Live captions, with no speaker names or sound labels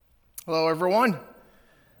Hello, everyone.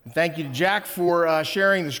 And thank you to Jack for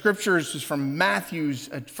sharing the scriptures. This is from Matthew's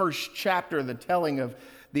first chapter, the telling of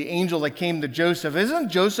the angel that came to Joseph. Isn't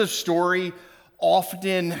Joseph's story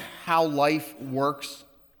often how life works?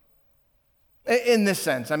 In this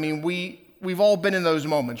sense, I mean, we've all been in those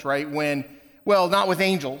moments, right? When, well, not with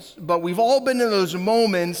angels, but we've all been in those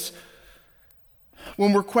moments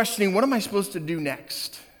when we're questioning, what am I supposed to do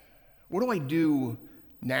next? What do I do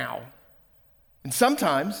now? And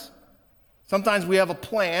sometimes we have a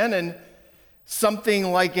plan and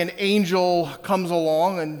something like an angel comes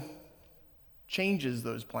along and changes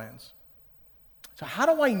those plans. So how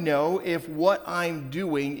do I know if what I'm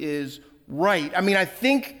doing is right? I mean, I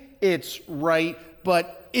think it's right,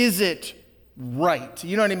 but is it right?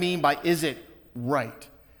 You know what I mean by is it right?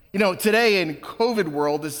 You know, today in COVID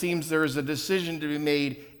world, it seems there's a decision to be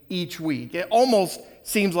made each week. It almost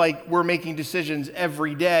seems like we're making decisions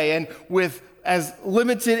every day, and with as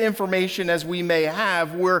limited information as we may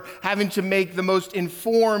have, we're having to make the most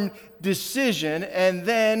informed decision, and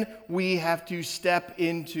then we have to step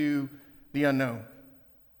into the unknown.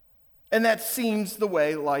 And that seems the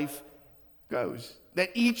way life goes,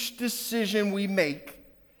 that each decision we make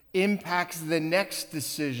impacts the next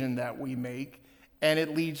decision that we make, and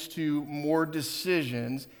it leads to more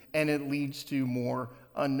decisions, and it leads to more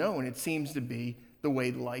unknown. It seems to be the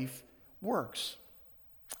way life works.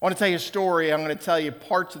 I want to tell you a story. I'm going to tell you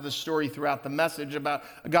parts of the story throughout the message about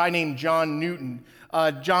a guy named John Newton.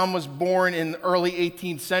 John was born in the early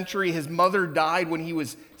 18th century. His mother died when he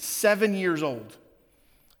was 7 years old.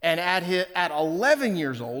 And at 11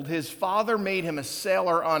 years old, his father made him a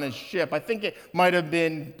sailor on his ship. I think it might have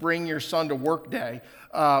been Bring Your Son to Work Day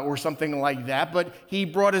or something like that. But he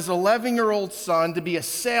brought his 11-year-old son to be a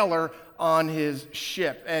sailor on his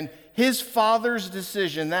ship. And his father's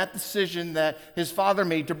decision, that decision that his father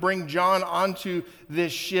made to bring John onto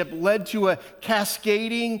this ship, led to a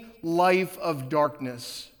cascading life of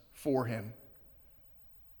darkness for him.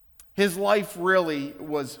 His life really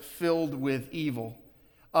was filled with evil.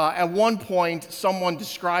 At one point, someone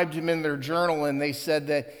described him in their journal, and they said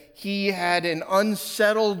that he had an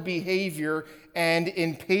unsettled behavior and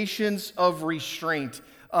impatience of restraint,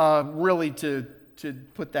 really to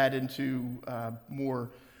put that into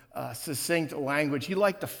more succinct language. He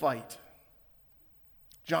liked to fight.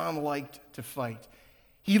 John liked to fight.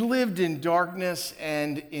 He lived in darkness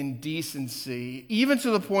and indecency, even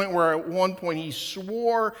to the point where at one point he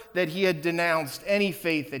swore that he had denounced any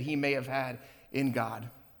faith that he may have had in God.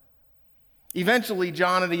 Eventually,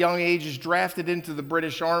 John at a young age is drafted into the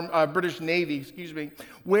British Navy,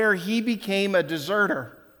 where he became a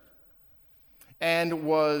deserter and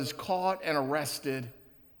was caught and arrested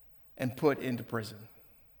and put into prison.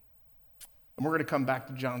 And we're going to come back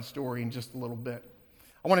to John's story in just a little bit.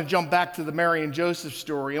 I want to jump back to the Mary and Joseph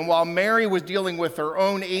story. And while Mary was dealing with her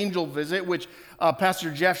own angel visit, which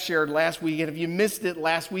Pastor Jeff shared last week, and if you missed it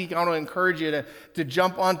last week, I want to encourage you to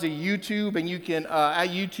jump onto YouTube. And you can, at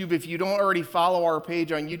YouTube, if you don't already follow our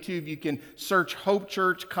page on YouTube, you can search Hope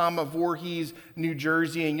Church, Voorhees, New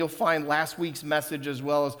Jersey, and you'll find last week's message as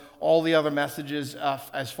well as all the other messages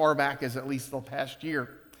as far back as at least the past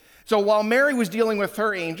year. So while Mary was dealing with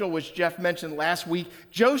her angel, which Jeff mentioned last week,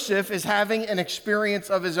 Joseph is having an experience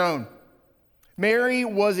of his own. Mary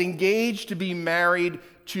was engaged to be married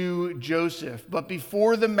to Joseph, but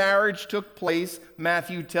before the marriage took place,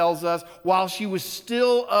 Matthew tells us, while she was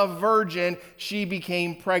still a virgin, she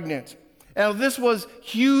became pregnant. Now, this was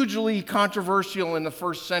hugely controversial in the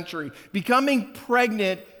first century, becoming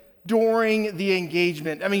pregnant during the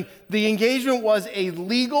engagement. I mean, the engagement was a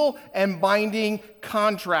legal and binding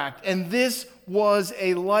contract, and this was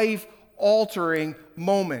a life-altering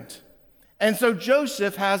moment. And so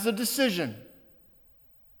Joseph has a decision,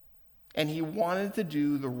 and he wanted to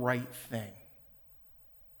do the right thing.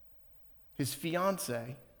 His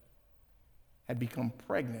fiancée had become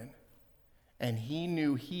pregnant, and he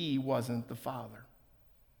knew he wasn't the father.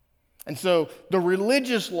 And so the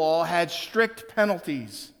religious law had strict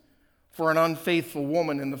penalties for an unfaithful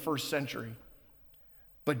woman in the first century.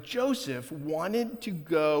 But Joseph wanted to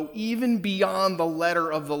go even beyond the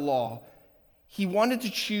letter of the law. He wanted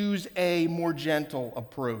to choose a more gentle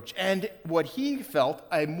approach and what he felt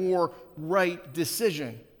a more right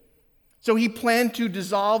decision. So he planned to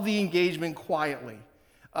dissolve the engagement quietly.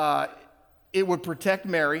 It would protect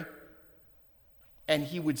Mary, and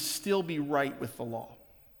he would still be right with the law.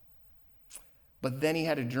 But then he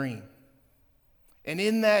had a dream. And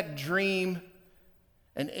in that dream,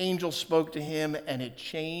 an angel spoke to him, and it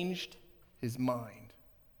changed his mind.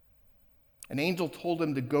 An angel told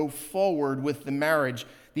him to go forward with the marriage,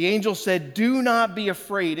 The angel said, "Do not be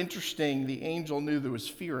afraid." Interesting, the angel knew there was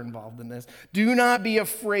fear involved in this. "Do not be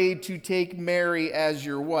afraid to take Mary as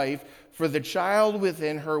your wife, for the child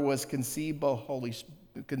within her was conceived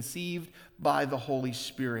by the Holy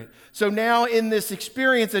Spirit." So now in this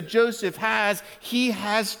experience that Joseph has, he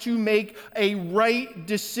has to make a right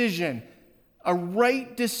decision. A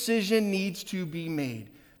right decision needs to be made.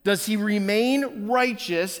 Does he remain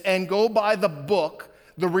righteous and go by the book,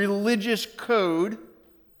 the religious code,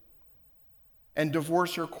 and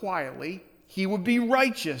divorce her quietly? He would be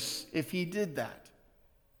righteous if he did that.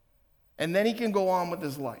 And then he can go on with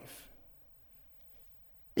his life.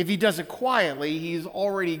 If he does it quietly, he's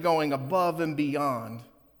already going above and beyond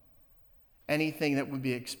anything that would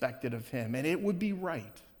be expected of him, and it would be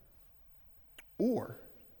right. Or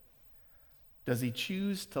does he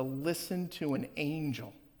choose to listen to an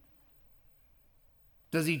angel?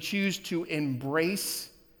 Does he choose to embrace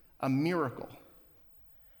a miracle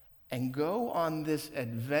and go on this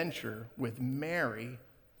adventure with Mary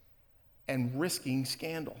and risking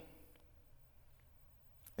scandal?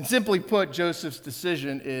 And simply put, Joseph's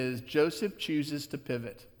decision is Joseph chooses to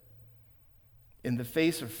pivot. In the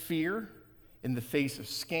face of fear, in the face of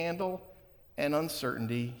scandal and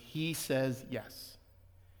uncertainty, he says yes.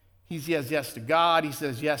 He says yes to God. He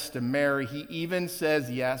says yes to Mary. He even says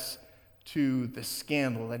yes to the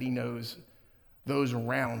scandal that he knows those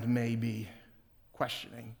around may be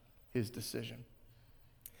questioning his decision.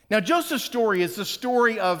 Now, Joseph's story is the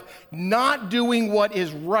story of not doing what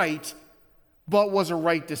is right, but was a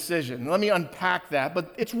right decision. Let me unpack that.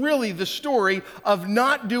 But it's really the story of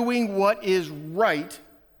not doing what is right,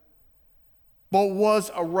 but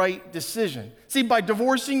was a right decision. See, by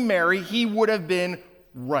divorcing Mary, he would have been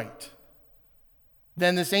right.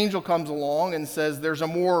 Then this angel comes along and says there's a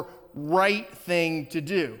more right thing to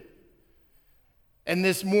do. And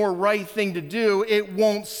this more right thing to do, it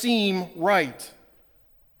won't seem right.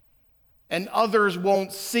 And others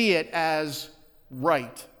won't see it as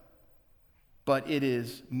right. But it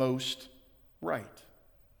is most right.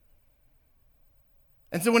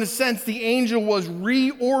 And so in a sense, the angel was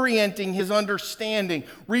reorienting his understanding,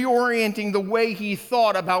 reorienting the way he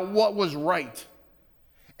thought about what was right,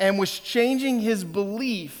 and was changing his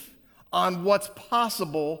belief on what's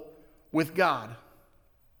possible with God.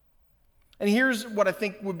 And here's what I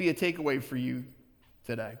think would be a takeaway for you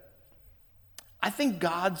today. I think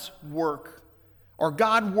God's work, or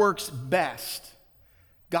God works best.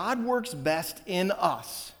 God works best in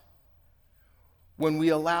us when we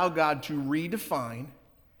allow God to redefine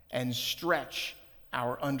and stretch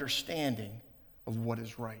our understanding of what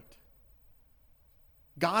is right.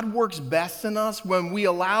 God works best in us when we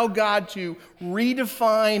allow God to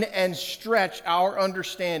redefine and stretch our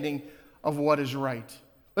understanding of what is right.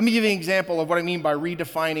 Let me give you an example of what I mean by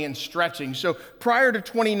redefining and stretching. So prior to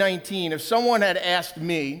 2019, if someone had asked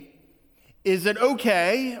me, is it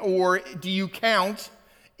okay or do you count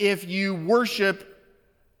if you worship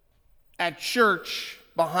at church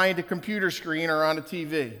behind a computer screen or on a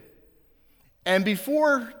TV? And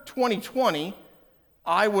before 2020,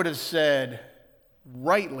 I would have said,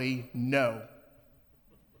 rightly, no.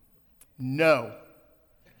 No.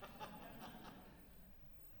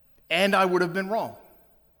 And I would have been wrong.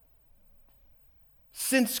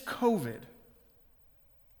 Since COVID,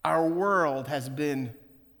 our world has been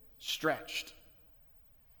stretched,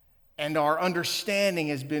 and our understanding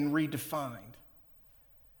has been redefined.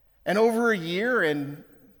 And over a year and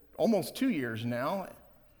almost 2 years now,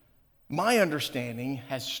 my understanding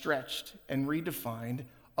has stretched and redefined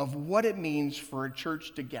of what it means for a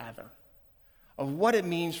church to gather, of what it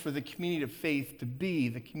means for the community of faith to be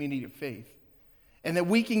the community of faith, and that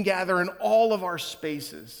we can gather in all of our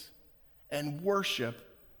spaces and worship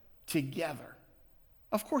together.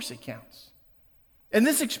 Of course it counts. And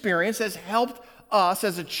this experience has helped us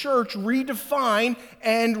as a church redefine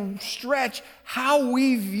and stretch how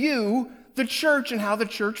we view the church and how the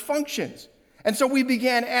church functions. And so we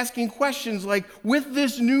began asking questions like, with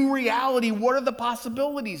this new reality, what are the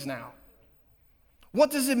possibilities now?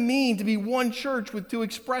 What does it mean to be one church with two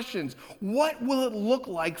expressions? What will it look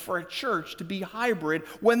like for a church to be hybrid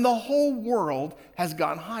when the whole world has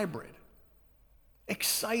gone hybrid?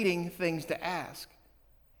 Exciting things to ask,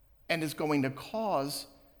 and is going to cause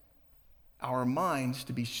our minds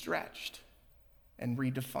to be stretched and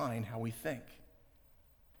redefine how we think.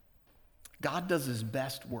 God does his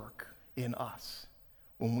best work in us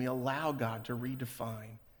when we allow God to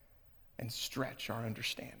redefine and stretch our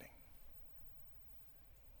understanding.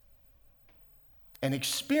 And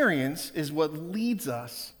experience is what leads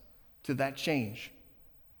us to that change.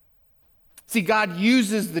 See, God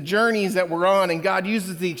uses the journeys that we're on, and God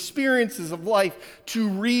uses the experiences of life to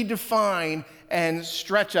redefine and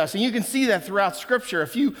stretch us. And you can see that throughout Scripture. A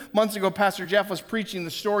few months ago, Pastor Jeff was preaching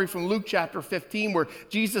the story from Luke chapter 15, where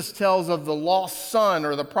Jesus tells of the lost son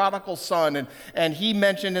or the prodigal son. And he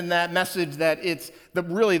mentioned in that message that it's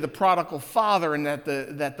really the prodigal father, and that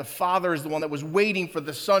the father is the one that was waiting for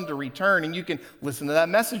the son to return. And you can listen to that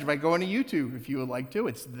message by going to YouTube if you would like to.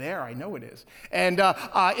 It's there, I know it is. And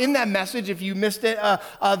in that message, if you missed it,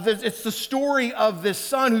 it's the story of this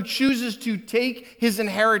son who chooses to take his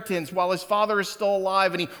inheritance while his father is still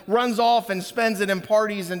alive, and he runs off and spends it in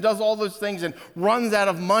parties and does all those things and runs out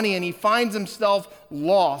of money, and he finds himself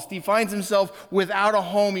lost. He finds himself without a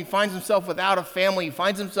home. He finds himself without a family. He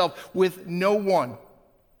finds himself with no one.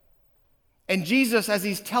 And Jesus, as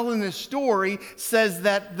he's telling this story, says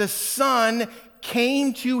that the son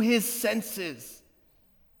came to his senses.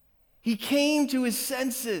 He came to his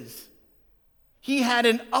senses. He had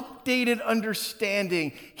an updated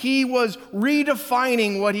understanding. He was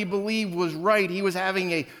redefining what he believed was right. He was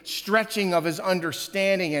having a stretching of his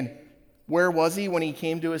understanding. And where was he when he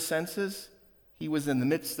came to his senses? He was in the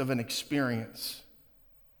midst of an experience.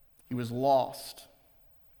 He was lost,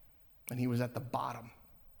 and he was at the bottom.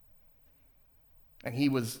 And he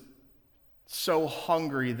was so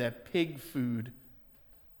hungry that pig food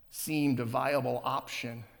seemed a viable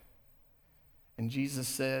option. And Jesus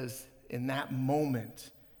says, in that moment,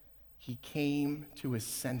 he came to his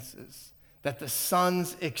senses, that the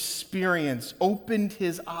son's experience opened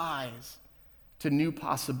his eyes to new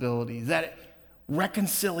possibilities, that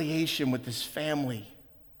reconciliation with his family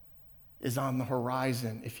is on the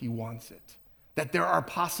horizon if he wants it, that there are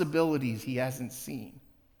possibilities he hasn't seen.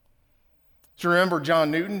 Do you remember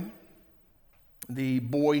John Newton, the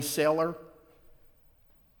boy sailor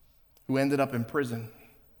who ended up in prison?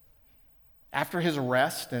 After his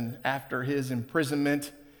arrest and after his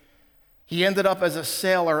imprisonment, he ended up as a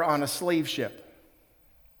sailor on a slave ship.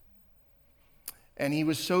 And he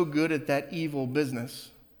was so good at that evil business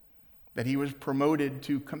that he was promoted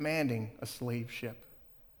to commanding a slave ship.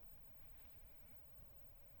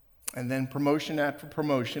 And then promotion after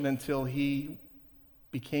promotion until he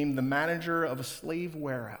became the manager of a slave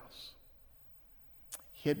warehouse.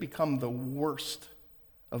 He had become the worst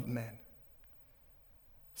of men,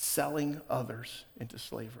 selling others into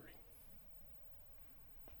slavery.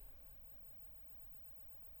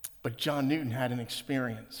 But John Newton had an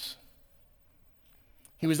experience.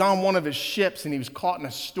 He was on one of his ships, and he was caught in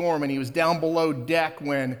a storm, and he was down below deck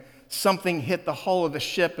when something hit the hull of the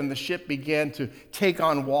ship, and the ship began to take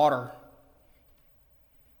on water.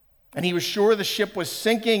 And he was sure the ship was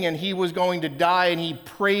sinking and he was going to die, and he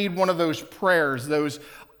prayed one of those prayers, those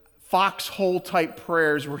foxhole type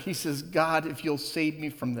prayers where he says, God, if you'll save me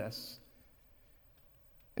from this.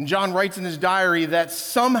 And John writes in his diary that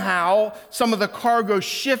somehow some of the cargo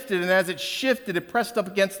shifted, and as it shifted, it pressed up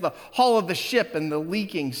against the hull of the ship, and the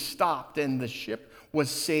leaking stopped, and the ship was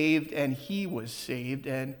saved, and he was saved.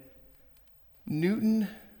 And Newton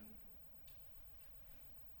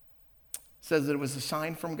says that it was a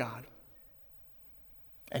sign from God,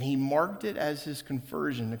 and he marked it as his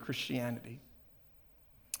conversion to Christianity.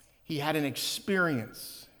 He had an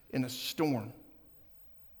experience in a storm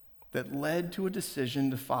that led to a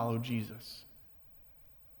decision to follow Jesus.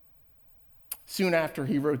 Soon after,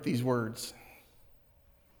 he wrote these words,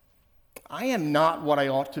 I am not what I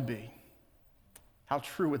ought to be. How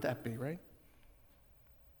true would that be, right?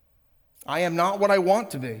 I am not what I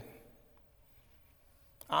want to be.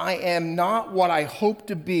 I am not what I hope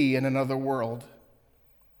to be in another world.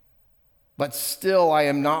 But still, I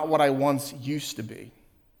am not what I once used to be.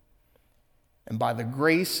 And by the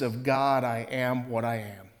grace of God, I am what I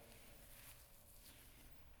am.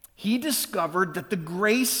 He discovered that the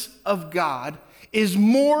grace of God is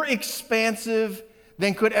more expansive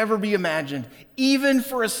than could ever be imagined, even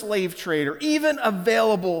for a slave trader, even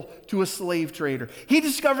available to a slave trader. He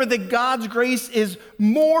discovered that God's grace is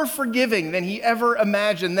more forgiving than he ever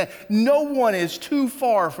imagined, that no one is too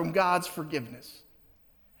far from God's forgiveness.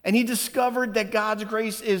 And he discovered that God's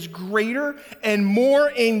grace is greater and more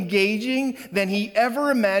engaging than he ever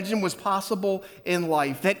imagined was possible in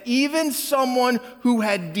life. That even someone who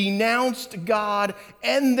had denounced God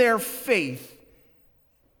and their faith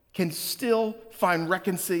can still find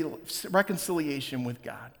reconciliation with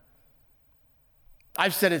God.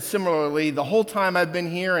 I've said it similarly the whole time I've been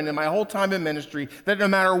here and in my whole time in ministry, that no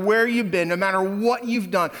matter where you've been, no matter what you've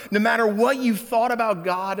done, no matter what you've thought about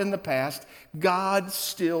God in the past, God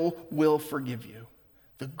still will forgive you.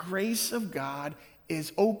 The grace of God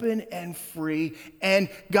is open and free, and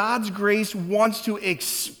God's grace wants to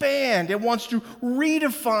expand. It wants to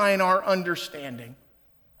redefine our understanding.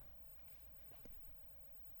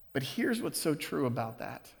 But here's what's so true about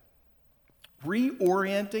that.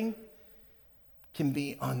 Reorienting can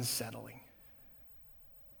be unsettling.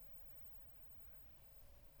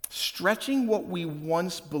 Stretching what we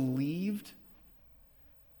once believed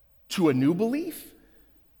to a new belief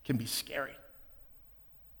can be scary.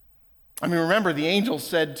 I mean, remember, the angel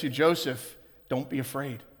said to Joseph, don't be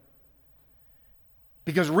afraid.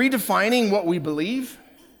 Because redefining what we believe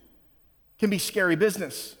can be scary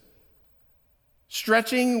business.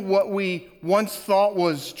 Stretching what we once thought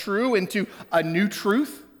was true into a new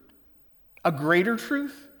truth, a greater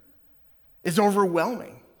truth, is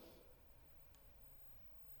overwhelming.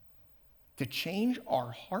 To change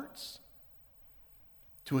our hearts,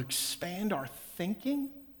 to expand our thinking,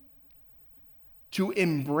 to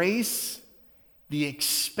embrace the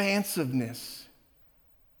expansiveness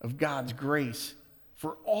of God's grace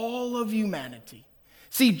for all of humanity.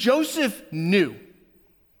 See, Joseph knew.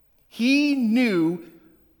 He knew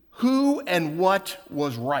who and what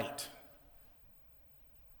was right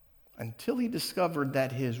until he discovered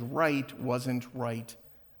that his right wasn't right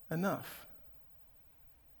enough.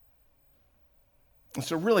 And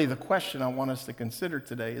so really the question I want us to consider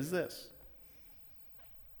today is this.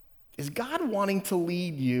 Is God wanting to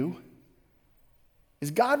lead you? Is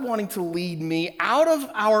God wanting to lead me out of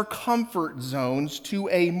our comfort zones to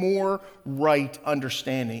a more right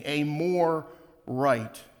understanding, a more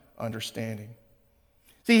right understanding?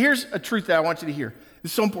 See, here's a truth that I want you to hear.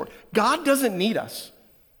 It's so important. God doesn't need us,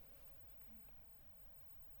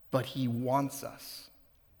 but he wants us.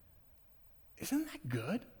 Isn't that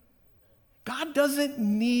good? God doesn't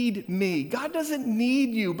need me. God doesn't need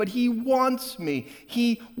you, but he wants me.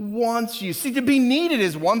 He wants you. See, to be needed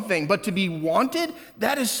is one thing, but to be wanted,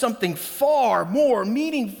 that is something far more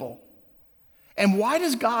meaningful. And why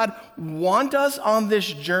does God want us on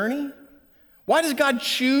this journey? Why does God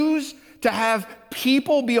choose to have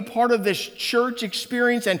people be a part of this church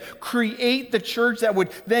experience and create the church that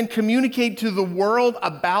would then communicate to the world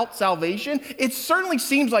about salvation? It certainly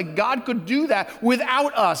seems like God could do that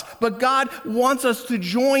without us, but God wants us to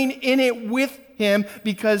join in it with him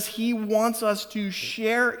because he wants us to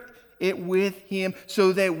share it with him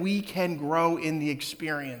so that we can grow in the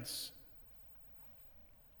experience.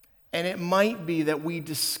 And it might be that we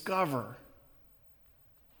discover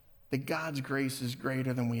that God's grace is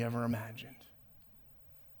greater than we ever imagined.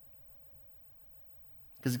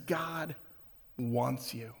 Because God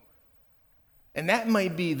wants you. And that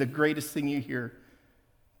might be the greatest thing you hear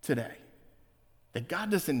today. That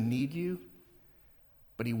God doesn't need you,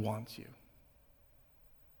 but he wants you.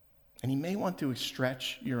 And he may want to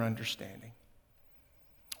stretch your understanding.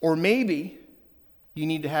 Or maybe you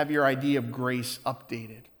need to have your idea of grace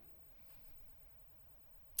updated.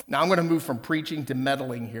 Now I'm going to move from preaching to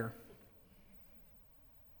meddling here.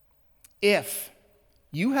 If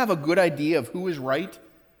you have a good idea of who is right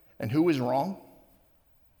and who is wrong,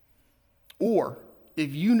 or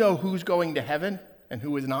if you know who's going to heaven and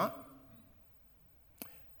who is not,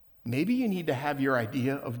 maybe you need to have your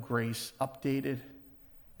idea of grace updated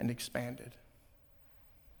and expanded.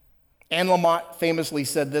 Anne Lamott famously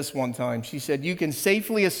said this one time. She said, "You can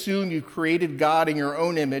safely assume you created God in your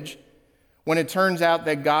own image when it turns out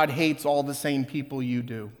that God hates all the same people you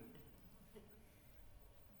do."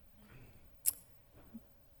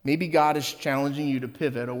 Maybe God is challenging you to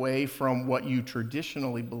pivot away from what you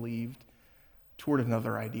traditionally believed toward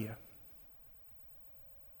another idea.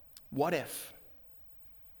 What if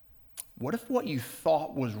what you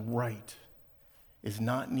thought was right is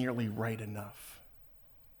not nearly right enough?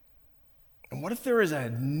 And what if there is a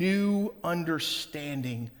new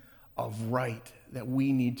understanding of right that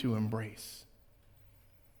we need to embrace?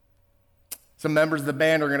 Some members of the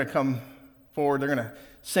band are going to come forward. They're going to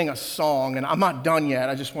sing a song, and I'm not done yet.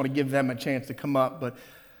 I just want to give them a chance to come up, but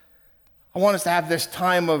I want us to have this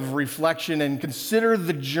time of reflection and consider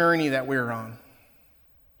the journey that we're on.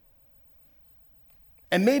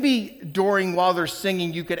 And maybe while they're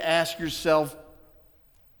singing, you could ask yourself,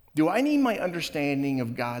 do I need my understanding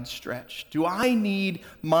of God stretched? Do I need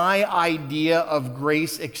my idea of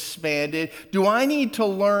grace expanded? Do I need to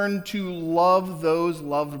learn to love those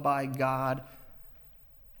loved by God?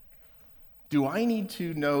 Do I need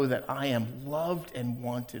to know that I am loved and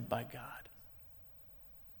wanted by God?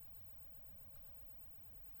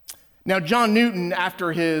 Now, John Newton,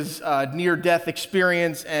 after his near-death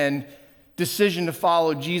experience and decision to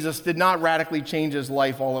follow Jesus, did not radically change his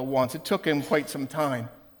life all at once. It took him quite some time.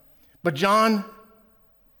 But John,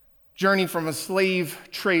 journey from a slave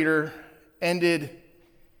trader, ended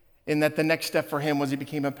in that the next step for him was he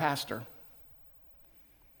became a pastor.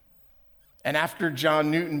 And after John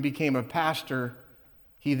Newton became a pastor,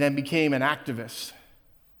 he then became an activist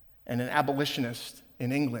and an abolitionist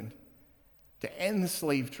in England to end the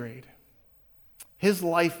slave trade. His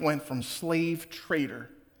life went from slave trader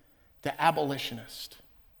to abolitionist.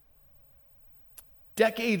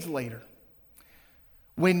 Decades later,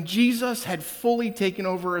 when Jesus had fully taken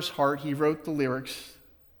over his heart, he wrote the lyrics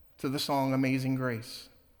to the song Amazing Grace.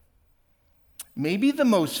 Maybe the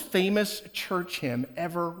most famous church hymn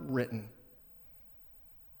ever written.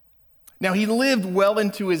 Now, he lived well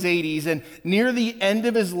into his 80s, and near the end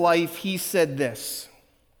of his life, he said this.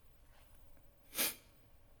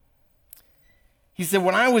 He said,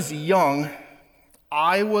 "When I was young,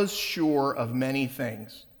 I was sure of many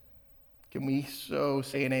things." Can we so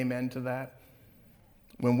say an amen to that?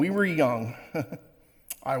 When we were young,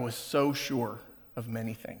 I was so sure of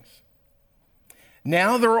many things.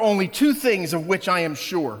 Now there are only two things of which I am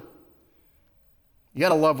sure. You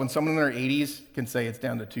gotta love when someone in their 80s can say it's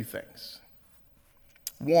down to two things.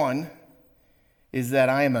 One is that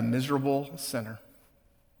I am a miserable sinner.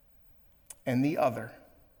 And the other,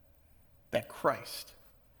 that Christ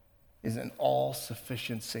is an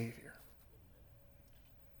all-sufficient Savior.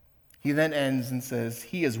 He then ends and says,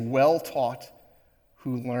 "He is well taught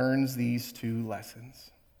who learns these two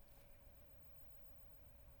lessons."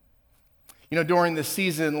 You know, during the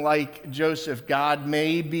season, like Joseph, God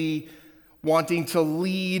may be wanting to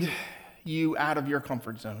lead you out of your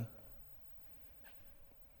comfort zone.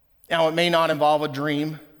 Now, it may not involve a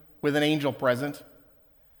dream with an angel present,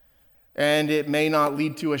 and it may not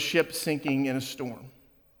lead to a ship sinking in a storm.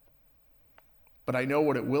 But I know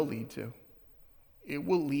what it will lead to. It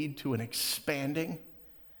will lead to an expanding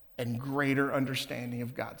and greater understanding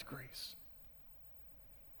of God's grace.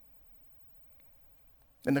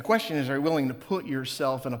 And the question is, are you willing to put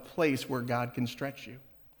yourself in a place where God can stretch you?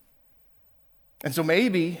 And so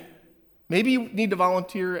maybe you need to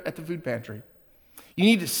volunteer at the food pantry. You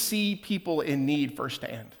need to see people in need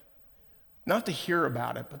firsthand. Not to hear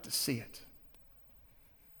about it, but to see it.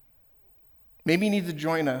 Maybe you need to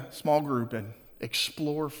join a small group and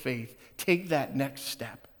explore faith. Take that next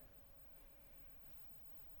step.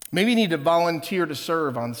 Maybe you need to volunteer to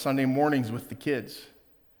serve on Sunday mornings with the kids,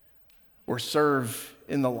 or serve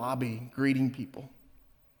in the lobby greeting people,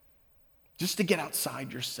 just to get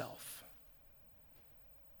outside yourself.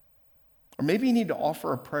 Or maybe you need to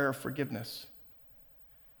offer a prayer of forgiveness,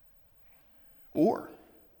 or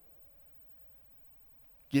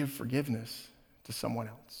give forgiveness to someone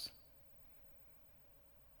else.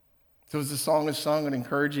 So as the song is sung, I'd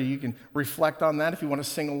encourage you, you can reflect on that. If you want to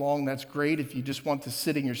sing along, that's great. If you just want to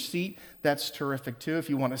sit in your seat, that's terrific too. If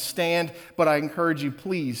you want to stand, but I encourage you,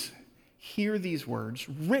 please hear these words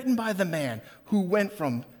written by the man who went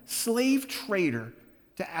from slave trader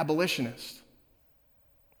to abolitionist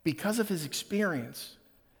because of his experience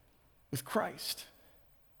with Christ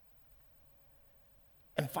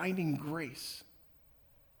and finding grace,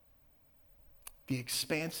 the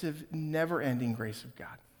expansive, never-ending grace of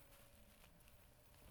God.